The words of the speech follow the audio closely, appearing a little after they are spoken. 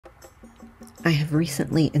I have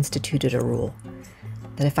recently instituted a rule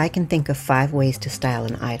that if I can think of 5 ways to style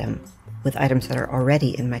an item with items that are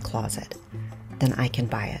already in my closet, then I can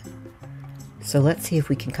buy it. So let's see if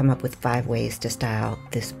we can come up with 5 ways to style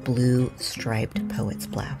this blue striped poet's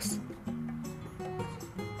blouse.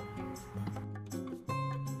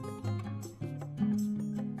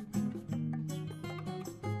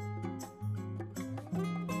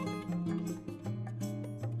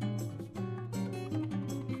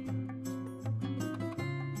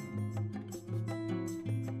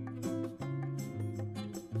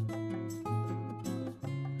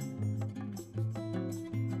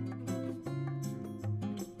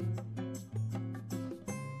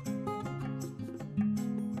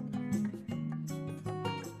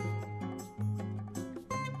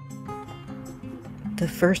 The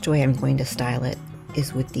first way I'm going to style it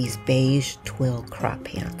is with these beige twill crop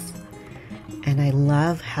pants. And I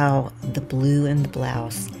love how the blue in the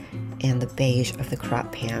blouse and the beige of the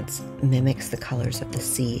crop pants mimics the colors of the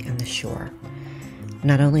sea and the shore.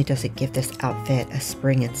 Not only does it give this outfit a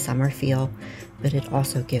spring and summer feel, but it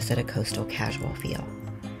also gives it a coastal casual feel.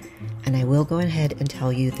 And I will go ahead and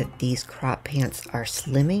tell you that these crop pants are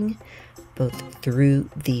slimming both through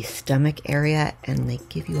the stomach area, and they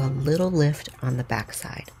give you a little lift on the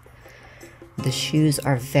backside. The shoes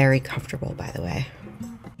are very comfortable, by the way.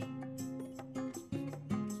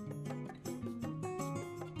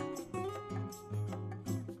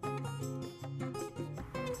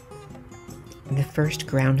 The first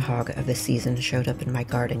groundhog of the season showed up in my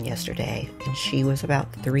garden yesterday, and she was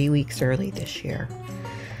about 3 weeks early this year.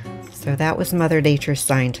 So that was Mother Nature's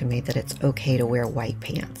sign to me that it's okay to wear white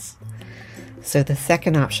pants. So the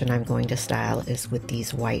second option I'm going to style is with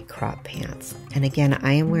these white crop pants. And again,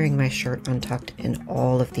 I am wearing my shirt untucked in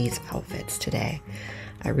all of these outfits today.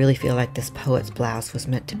 I really feel like this poet's blouse was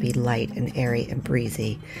meant to be light and airy and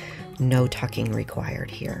breezy. No tucking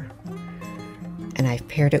required here. And I've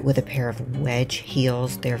paired it with a pair of wedge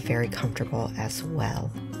heels. They're very comfortable as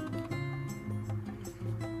well.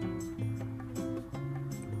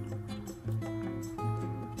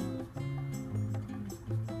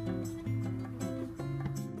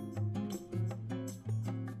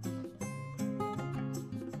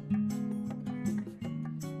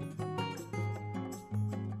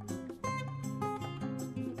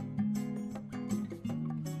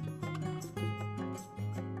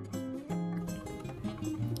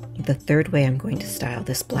 The third way I'm going to style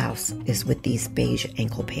this blouse is with these beige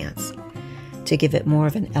ankle pants to give it more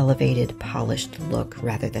of an elevated, polished look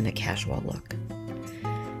rather than a casual look.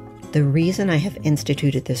 The reason I have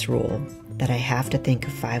instituted this rule that I have to think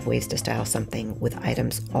of 5 ways to style something with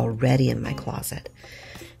items already in my closet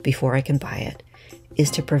before I can buy it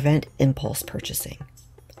is to prevent impulse purchasing.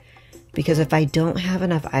 Because if I don't have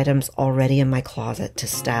enough items already in my closet to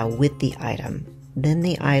style with the item, then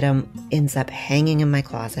the item ends up hanging in my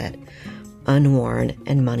closet, unworn,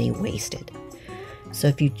 and money wasted. So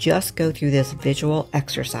if you just go through this visual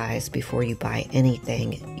exercise before you buy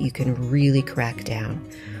anything, you can really crack down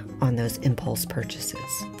on those impulse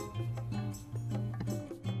purchases.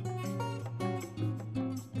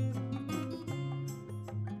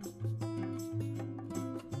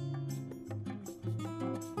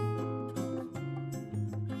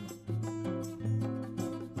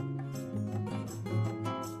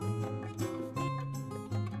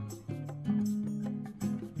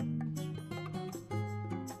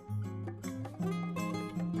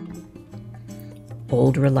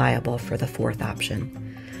 Old Reliable for the fourth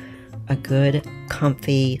option. A good,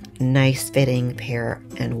 comfy, nice fitting pair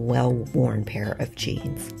and well-worn pair of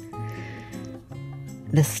jeans.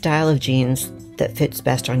 The style of jeans that fits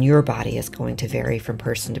best on your body is going to vary from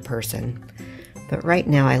person to person. But right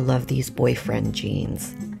now I love these boyfriend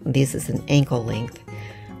jeans. This is an ankle length,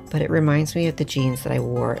 but it reminds me of the jeans that I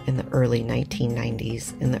wore in the early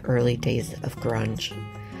 1990s, in the early days of grunge.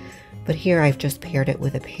 But here I've just paired it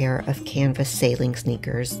with a pair of canvas sailing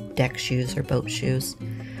sneakers, deck shoes or boat shoes,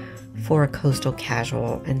 for a coastal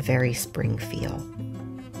casual and very spring feel.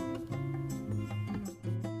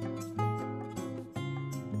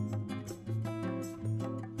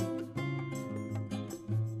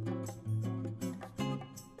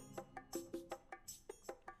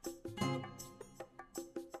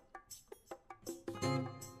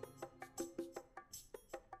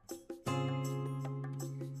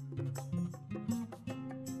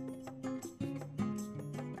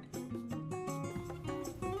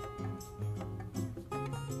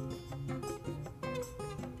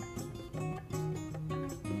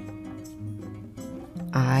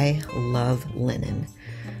 I love linen.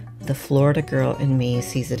 The Florida girl in me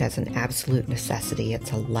sees it as an absolute necessity.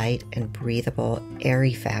 It's a light and breathable,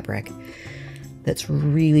 airy fabric that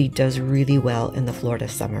really does really well in the Florida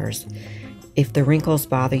summers. If the wrinkles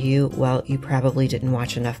bother you, well, you probably didn't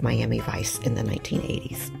watch enough Miami Vice in the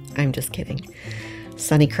 1980s. I'm just kidding.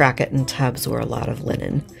 Sonny Crockett and Tubbs were a lot of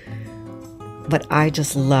linen. But I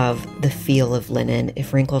just love the feel of linen.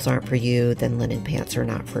 If wrinkles aren't for you, then linen pants are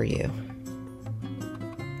not for you.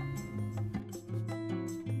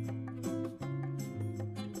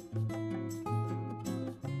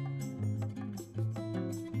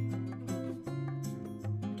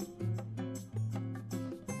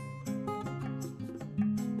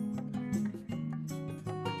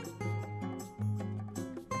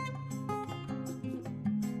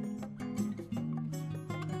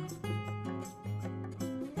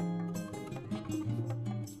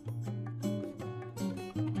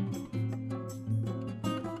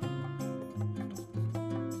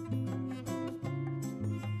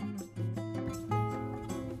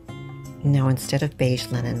 Now, instead of beige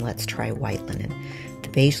linen, let's try white linen. The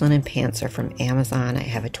beige linen pants are from Amazon. I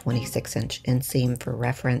have a 26-inch inseam for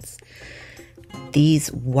reference.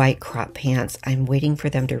 These white crop pants, I'm waiting for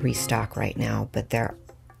them to restock right now, but there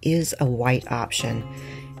is a white option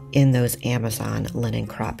in those Amazon linen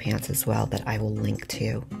crop pants as well that I will link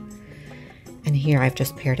to. And here I've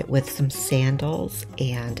just paired it with some sandals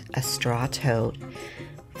and a straw tote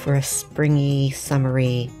for a springy,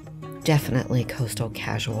 summery, definitely coastal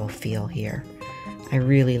casual feel here. I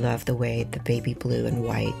really love the way the baby blue and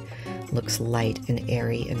white looks light and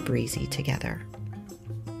airy and breezy together.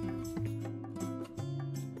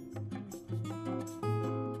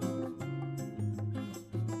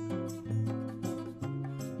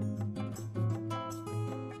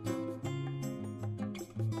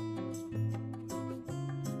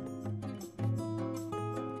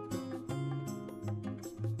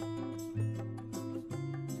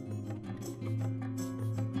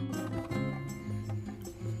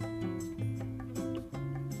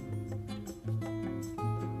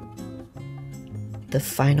 The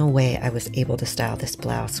final way I was able to style this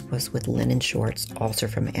blouse was with linen shorts, also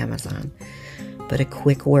from Amazon. But a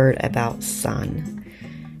quick word about sun.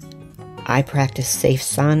 I practice safe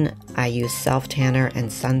sun. I use self-tanner and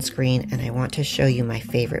sunscreen, and I want to show you my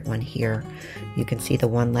favorite one here. You can see the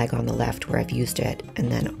one leg on the left where I've used it, and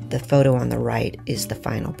then the photo on the right is the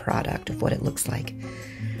final product of what it looks like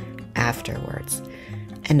afterwards.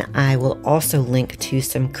 And I will also link to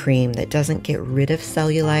some cream that doesn't get rid of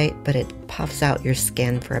cellulite, but it puffs out your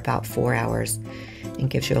skin for about 4 hours and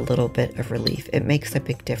gives you a little bit of relief. It makes a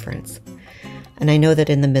big difference. And I know that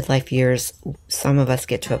in the midlife years, some of us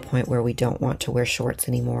get to a point where we don't want to wear shorts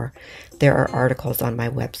anymore. There are articles on my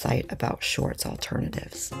website about shorts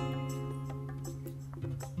alternatives.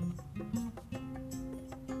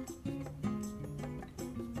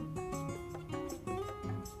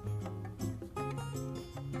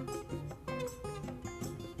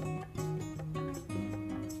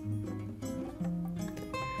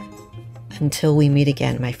 Until we meet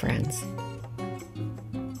again, my friends.